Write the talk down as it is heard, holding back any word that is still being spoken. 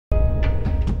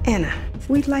Anna,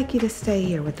 we'd like you to stay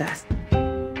here with us.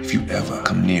 If you ever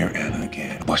come near Anna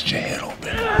again, bust your head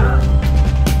open.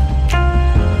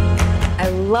 I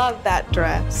love that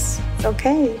dress. It's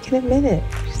okay, you can admit it.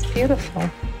 She's beautiful.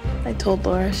 I told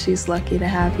Laura she's lucky to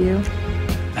have you.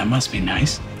 That must be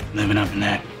nice, living up in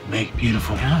that big,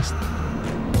 beautiful house.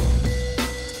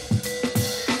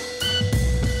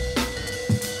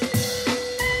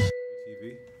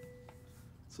 TV.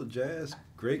 So Jazz,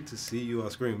 great to see you on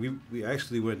screen. We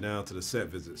actually went down to the set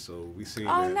visit, so we seen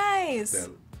Nice.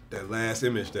 that last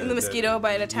image And the mosquito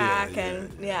bite attack and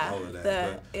all of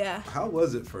that. How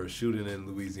was it for shooting in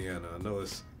Louisiana? I know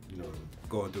it's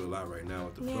going through a lot right now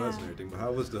with the floods and everything, but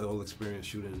how was the whole experience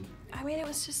shooting? I mean, it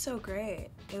was just so great.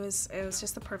 It was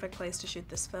just the perfect place to shoot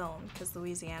this film because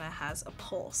Louisiana has a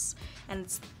pulse, and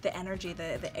it's the energy,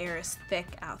 the air is thick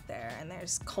out there, and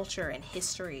there's culture and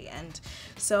history, and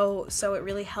so it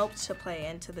really helped to play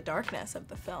into the darkness of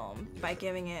the film by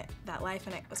giving it that life,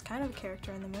 and it was kind of a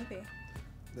character in the movie.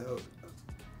 Now,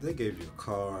 they gave you a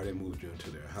car, they moved you into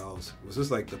their house. Was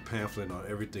this like the pamphlet on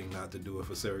everything not to do with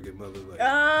a surrogate mother?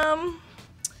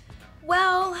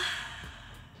 Well,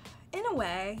 in a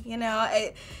way,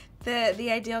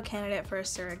 the ideal candidate for a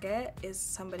surrogate is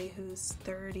somebody who's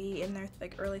 30, in their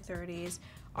early 30s,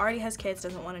 already has kids,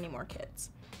 doesn't want any more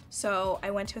kids. So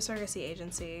I went to a surrogacy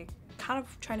agency, kind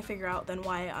of trying to figure out then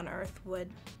why on earth would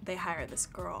they hire this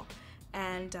girl.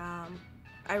 And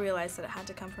I realized that it had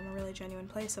to come from a really genuine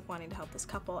place of wanting to help this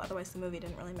couple, otherwise the movie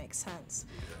didn't really make sense.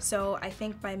 So I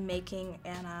think by making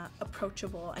Anna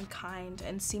approachable and kind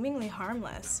and seemingly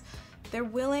harmless, they're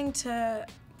willing to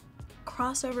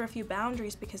cross over a few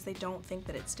boundaries because they don't think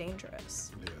that it's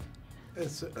dangerous. Yeah.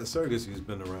 Surrogacy has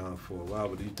been around for a while,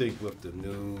 but do you think with the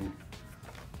new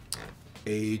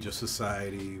age of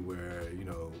society where,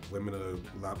 women are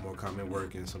a lot more common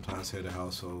working, sometimes head of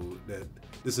household, that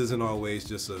this isn't always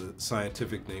just a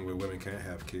scientific thing where women can't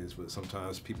have kids, but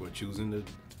sometimes people are choosing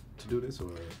to do this,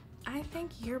 or? I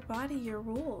think your body, your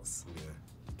rules. Yeah.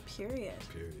 Period.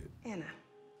 Anna,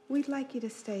 we'd like you to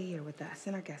stay here with us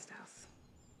in our guest house.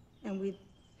 And we'd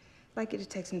like you to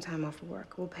take some time off of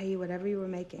work. We'll pay you whatever you were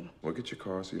making. We'll get your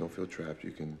car so you don't feel trapped.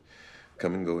 You can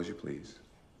come and go as you please.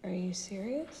 Are you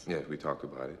serious? Yeah, we talked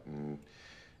about it, and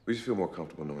we just feel more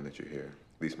comfortable knowing that you're here,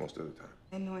 at least most of the time.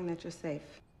 And knowing that you're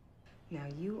safe. Now,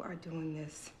 you are doing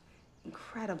this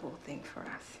incredible thing for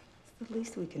us. It's the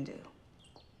least we can do.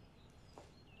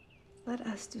 Let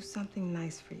us do something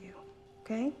nice for you,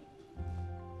 okay?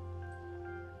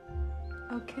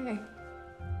 Okay.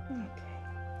 Okay.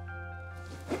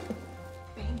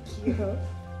 Thank you.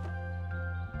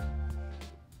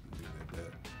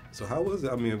 So how was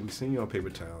it? I mean, we've seen you on Paper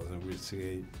Towns and we're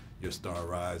seeing your star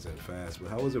rise and fast, but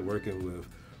how was it working with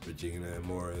Regina and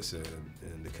Morris and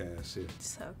the cast here?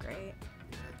 So great.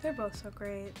 They're both so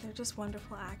great. They're just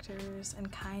wonderful actors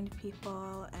and kind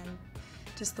people, and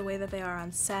just the way that they are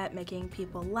on set, making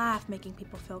people laugh, making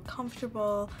people feel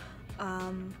comfortable,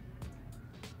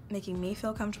 making me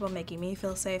feel comfortable, making me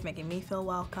feel safe, making me feel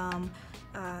welcome.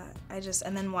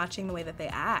 And then watching the way that they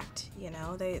act,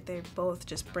 they both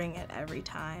just bring it every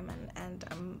time, and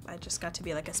I just got to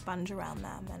be like a sponge around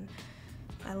them, and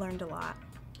I learned a lot.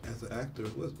 As an actor,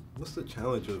 what's the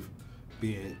challenge of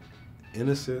being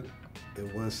innocent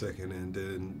in one second and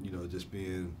then, just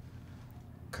being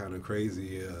kind of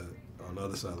crazy on the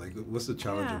other side? Like, what's the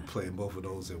challenge of playing both of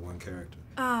those in one character?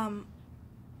 Well,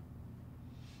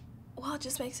 it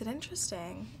just makes it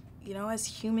interesting. As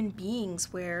human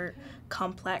beings, we're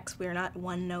complex. We're not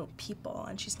one-note people,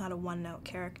 and she's not a one-note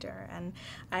character. And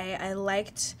I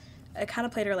kind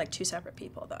of played her like two separate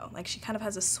people, though. Like, she kind of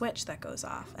has a switch that goes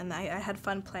off, and I had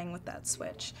fun playing with that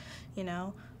switch,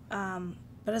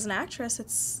 But as an actress,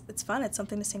 it's fun. It's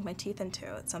something to sink my teeth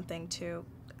into. It's something to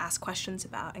ask questions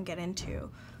about and get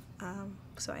into.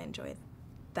 So I enjoyed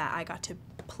that I got to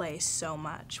play so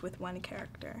much with one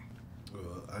character.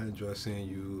 Well, I enjoy seeing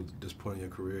you at this point in your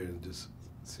career and just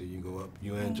see you go up.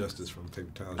 You and Justice from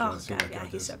Paper Towns. Oh, God, yeah,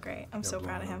 he's so great. I'm so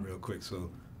proud of him. Real quick, so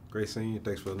great seeing you.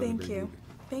 Thanks for letting me bring you.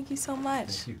 Thank you so much.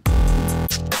 Thank you.